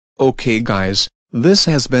Okay guys, this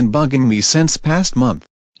has been bugging me since past month.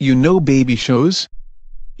 You know baby shows?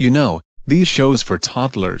 You know, these shows for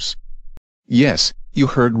toddlers. Yes, you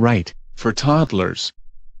heard right, for toddlers.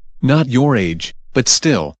 Not your age, but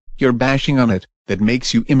still, you're bashing on it, that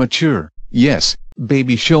makes you immature. Yes,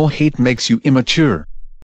 baby show hate makes you immature.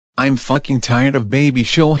 I'm fucking tired of baby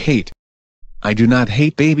show hate. I do not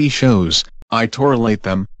hate baby shows, I tolerate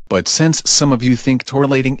them, but since some of you think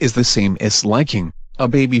tolerating is the same as liking a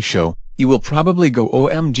baby show, you will probably go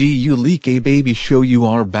OMG you leak a baby show, you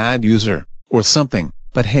are bad user, or something.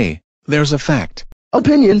 But hey, there's a fact.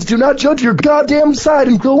 Opinions do not judge your goddamn side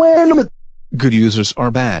and GoAnimators. Good users are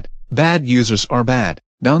bad users are bad,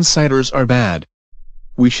 downsiders are bad.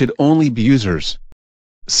 We should only be users.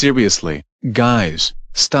 Seriously, guys,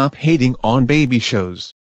 stop hating on baby shows.